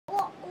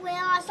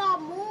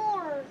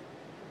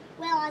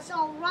I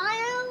saw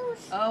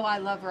rhinos. Oh, I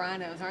love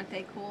rhinos. Aren't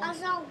they cool? I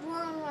saw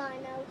one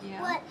rhino.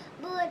 Yeah.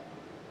 But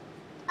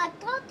I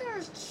thought there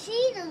was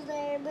cheetahs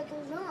there, but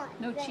there's not.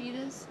 No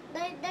cheetahs?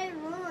 They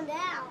ruined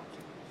out.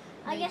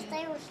 I Maybe. guess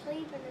they were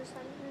sleeping or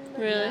something.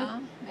 But Really? Yeah,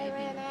 They maybe.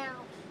 ran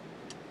out.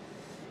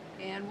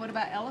 And what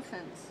about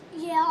elephants?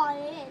 Yeah, I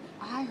did.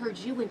 I heard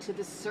you went to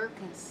the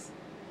circus.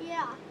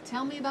 Yeah.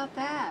 Tell me about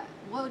that.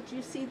 What did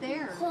you see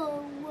there? Whoa,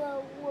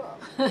 whoa,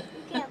 whoa. You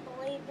can't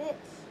believe this.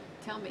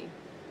 Tell me.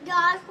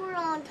 Guys were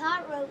on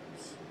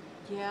tightropes.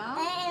 Yeah?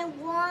 And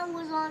one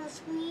was on a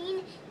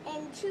swing,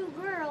 and two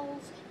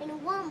girls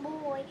and one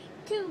boy,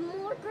 two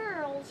more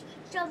girls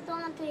jumped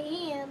onto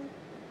him,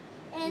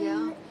 and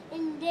Yeah.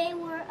 and they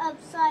were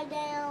upside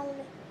down.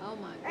 Oh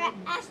my Or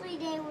goodness. actually,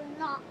 they were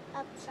not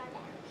upside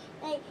down.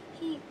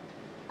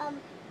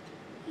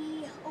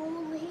 He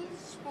held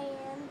his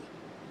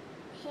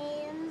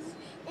hands,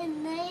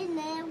 and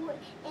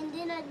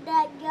then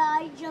that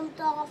guy jumped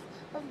off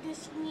of the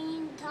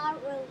swing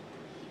tightrope.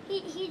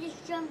 He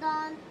just jumped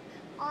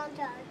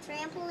onto a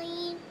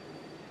trampoline.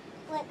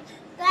 But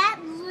that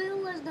zoo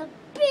was the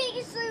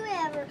biggest zoo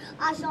ever.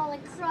 I saw the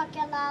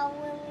crocodile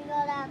when we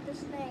got out the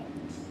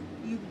snakes.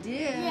 You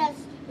did? Yes,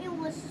 it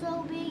was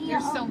so big.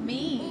 You're so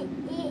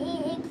mean.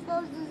 It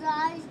closed his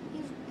eyes.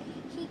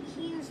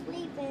 He was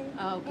sleeping.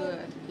 Oh, good.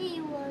 And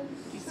he was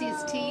Did you so see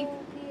his teeth?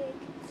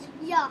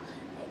 big. Yeah,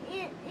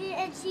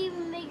 it's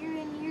even bigger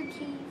than your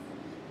teeth.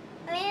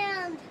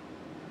 And,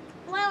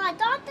 well, I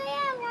thought they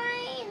had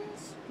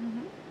lions.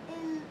 Mm-hmm.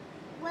 And,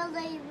 well,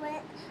 they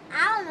went,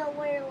 I don't know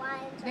where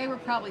lions They are. were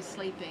probably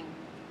sleeping.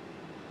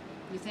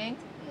 You think?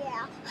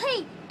 Yeah.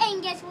 Hey,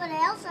 and guess what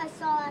else I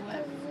saw at What?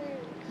 the zoo?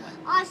 What?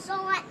 I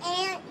saw an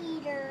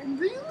anteater.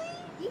 Really?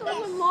 Yes.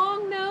 With a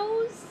long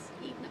nose?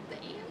 Eating up the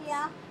ants?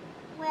 Yeah.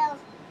 Well.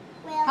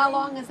 How and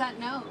long is that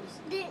nose?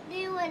 Do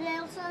you know what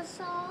else I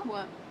saw?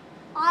 What?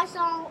 I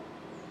saw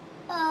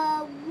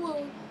a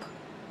wolf.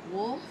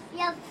 Wolf?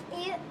 Yes,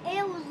 it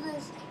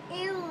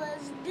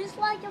was just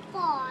like a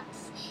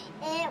fox.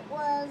 It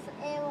was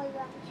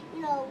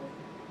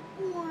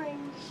orange.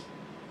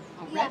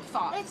 A Yeah, red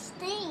fox. It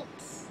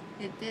stinks.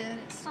 It did?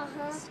 It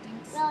Uh-huh.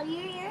 stinks. Well,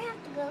 you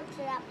have to go to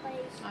that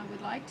place. I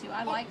would like to.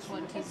 I like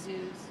going to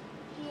zoos.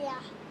 Yeah.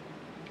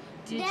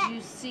 Did That-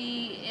 you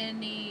see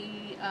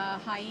any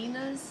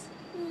hyenas?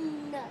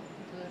 No.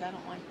 Good, I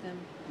don't like them.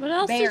 What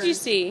else did you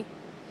Bears. see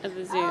at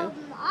the zoo?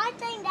 I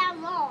think that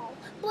was all.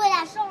 But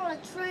I saw a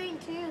train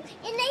too, and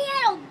they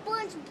had a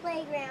bunch of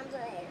playgrounds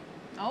there.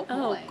 Oh,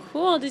 Oh, boy.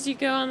 cool. Did you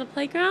go on the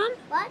playground?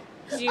 What?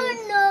 Did you-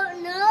 No,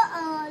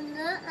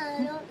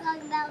 don't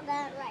talk about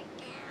that right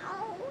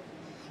now.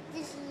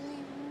 This is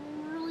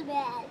really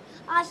bad.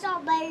 I saw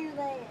bears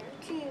there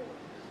too.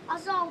 I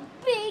saw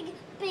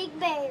big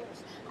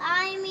bears.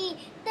 I mean,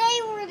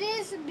 they were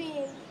this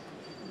big.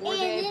 Were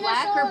And they then I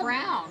black saw or a-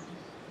 brown?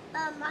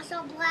 I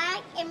saw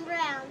black and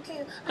brown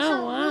too. I Oh,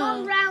 saw wow.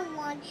 one brown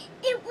one.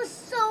 It was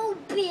so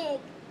big.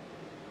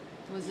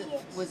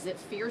 Yes. Was it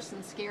fierce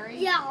and scary?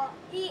 Yeah,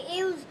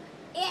 it was.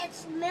 It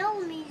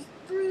smelled me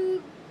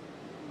through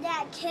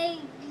that cage.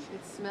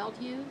 It smelled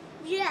you?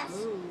 Yes.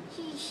 Ooh,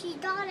 She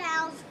thought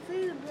I was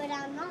food, but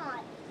I'm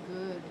not.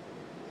 good.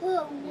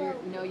 Whoa,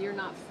 No, you're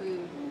not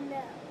food.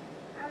 No,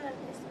 I'm a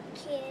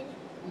just kid.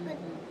 But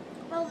Mhm.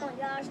 oh my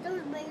gosh,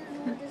 those bears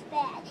were just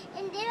bad.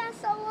 And then I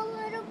saw a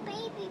little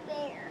baby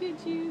bear. Did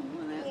you?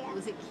 Yeah.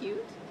 Was it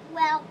cute?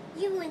 Well,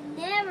 you would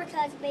never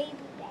touch baby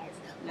bears.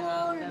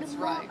 No, Or the that's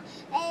mo- right.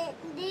 And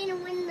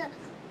then when the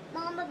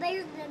mama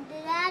bears and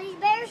the daddy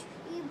bears,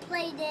 you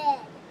play dead.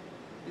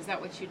 Is that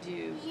what you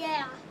do?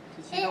 Yeah.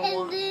 'Cause you don't And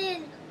want.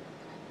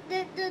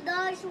 then the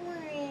dogs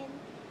were in.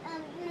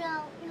 You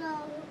know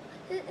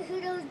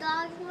who those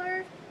dogs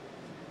were?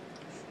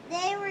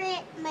 They were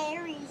at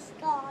Mary's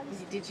dogs.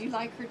 Did you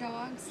like her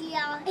dogs?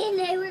 Yeah, and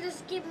they were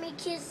just giving me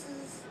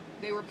kisses.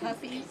 They were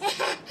puppies?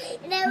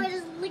 And they were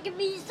just looking at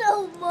me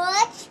so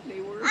much.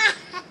 They were?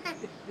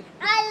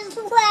 I just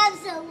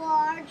laughed so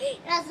hard. And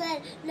I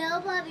said, no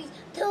puppies,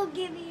 don't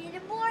give me any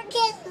more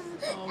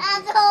kisses. Oh,